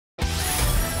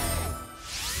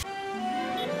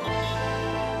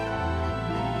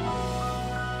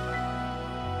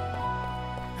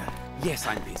Yes,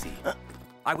 I'm busy.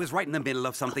 I was right in the middle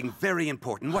of something very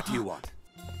important. What do you want?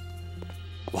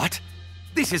 What?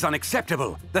 This is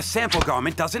unacceptable. The sample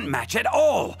garment doesn't match at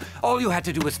all. All you had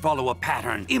to do was follow a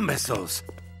pattern. Imbeciles.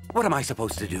 What am I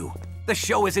supposed to do? The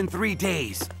show is in 3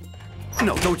 days.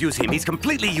 No, don't use him. He's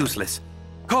completely useless.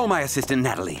 Call my assistant,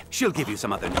 Natalie. She'll give you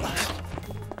some other names.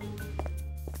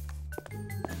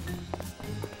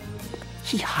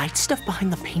 He hides stuff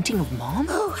behind the painting of Mom?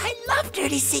 Oh, I love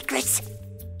dirty secrets.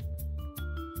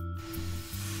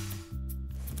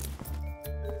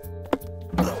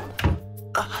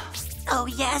 Oh,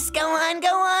 yes, go on, go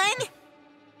on.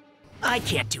 I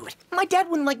can't do it. My dad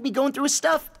wouldn't like me going through his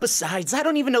stuff. Besides, I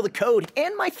don't even know the code,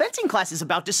 and my fencing class is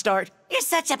about to start. You're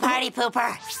such a party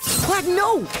pooper. What?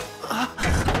 No!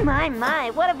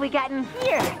 My, what have we got in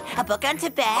here? A book on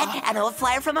Tibet, an old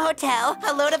flyer from a hotel,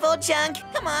 a load of old junk.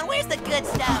 Come on, where's the good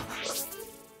stuff?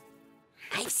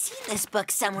 I've seen this book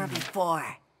somewhere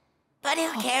before. But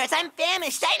who cares? I'm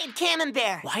famished. I need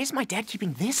camembert. Why is my dad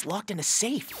keeping this locked in a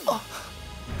safe?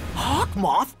 Hawk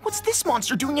Moth? What's this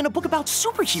monster doing in a book about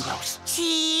superheroes?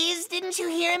 Cheese, didn't you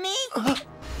hear me?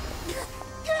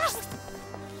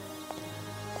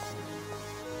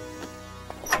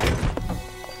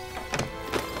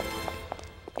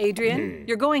 Adrien,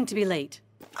 you're going to be late.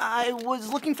 I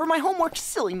was looking for my homework.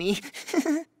 Silly me.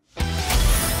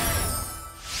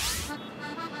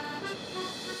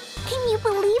 Can you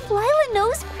believe Lila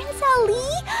knows Prince Ali?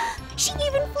 She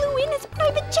even flew in his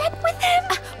private jet with him.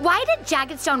 Why did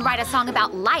Jagged Stone write a song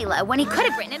about Lila when he could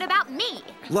have written it about me?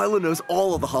 Lila knows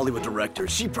all of the Hollywood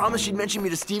directors. She promised she'd mention me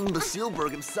to Steven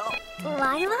Spielberg himself.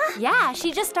 Lila? Yeah,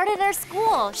 she just started at our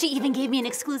school. She even gave me an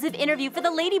exclusive interview for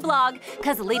the Lady blog,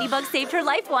 because Ladybug saved her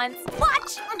life once.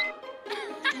 Watch!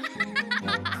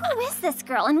 Who is this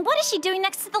girl, and what is she doing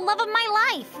next to the love of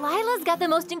my life? Lila's got the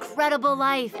most incredible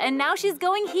life, and now she's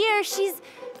going here. She's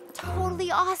totally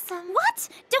awesome. What?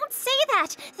 Don't say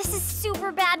that. This is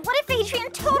super bad. What if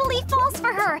Adrien totally falls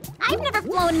for her? I've never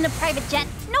flown in a private jet.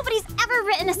 Nobody's ever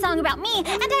written a song about me, and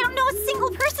I don't know a single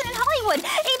person in Hollywood.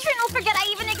 Adrien will forget I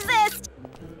even exist.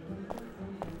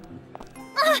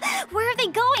 Where are they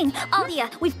going? Alia,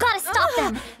 we've got to stop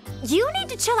them. You need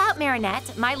to chill out,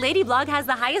 Marinette. My Lady blog has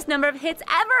the highest number of hits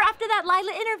ever after that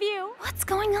Lila interview. What's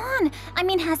going on? I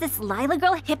mean, has this Lila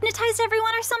girl hypnotized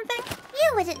everyone or something?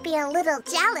 You wouldn't be a little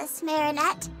jealous,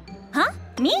 Marinette. Huh?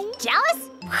 Me? Jealous?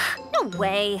 No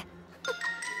way.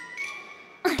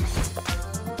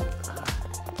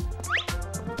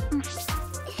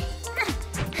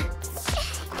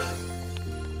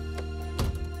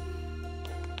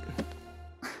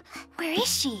 Where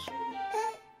is she?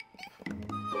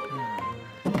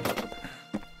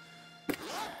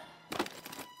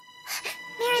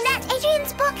 Marinette,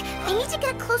 Adrien's book. I need to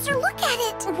get a closer look at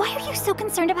it. Why are you so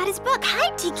concerned about his book?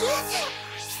 Hi, Tiki.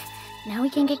 Now we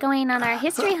can get going on our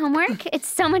history homework. It's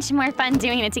so much more fun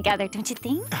doing it together, don't you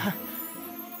think?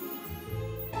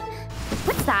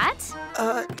 What's that?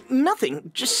 Nothing.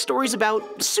 Just stories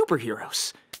about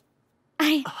superheroes.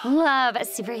 I love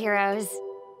superheroes.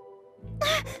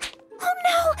 Oh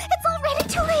no! It's already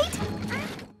too late!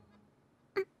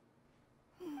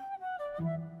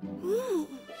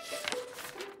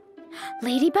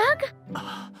 Ladybug?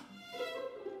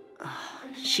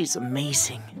 She's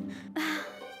amazing.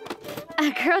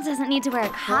 A girl doesn't need to wear a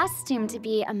costume to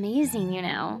be amazing, you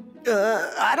know.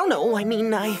 I don't know. I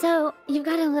mean, So, you've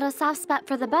got a little soft spot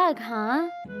for the bug, huh?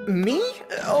 Me?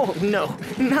 Oh, no.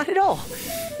 Not at all.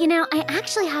 You know, I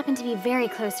actually happen to be very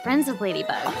close friends with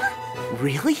Ladybug.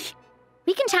 Really?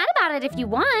 We can chat about it if you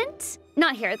want.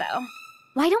 Not here, though.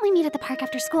 Why don't we meet at the park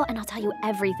after school and I'll tell you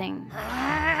everything.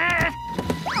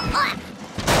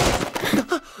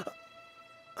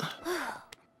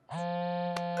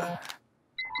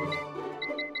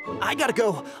 I gotta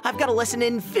go. I've got a lesson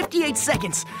in 58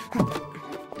 seconds.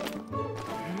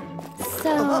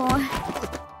 So,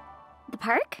 the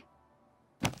park?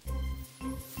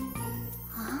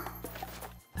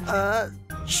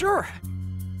 Sure.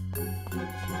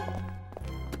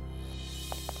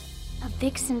 A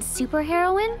vixen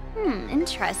superheroine?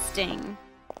 Interesting.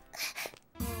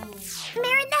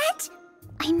 Marinette!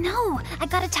 I know. I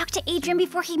gotta talk to Adrien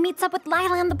before he meets up with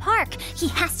Lila in the park. He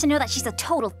has to know that she's a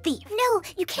total thief. No,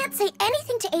 you can't say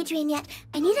anything to Adrien yet.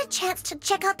 I need a chance to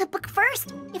check out the book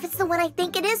first. If it's the one I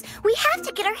think it is, we have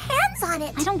to get our hands on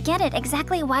it. I don't get it.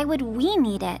 Exactly why would we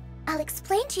need it? I'll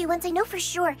explain to you once I know for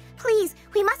sure. Please,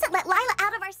 we mustn't let Lila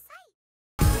out of our sight.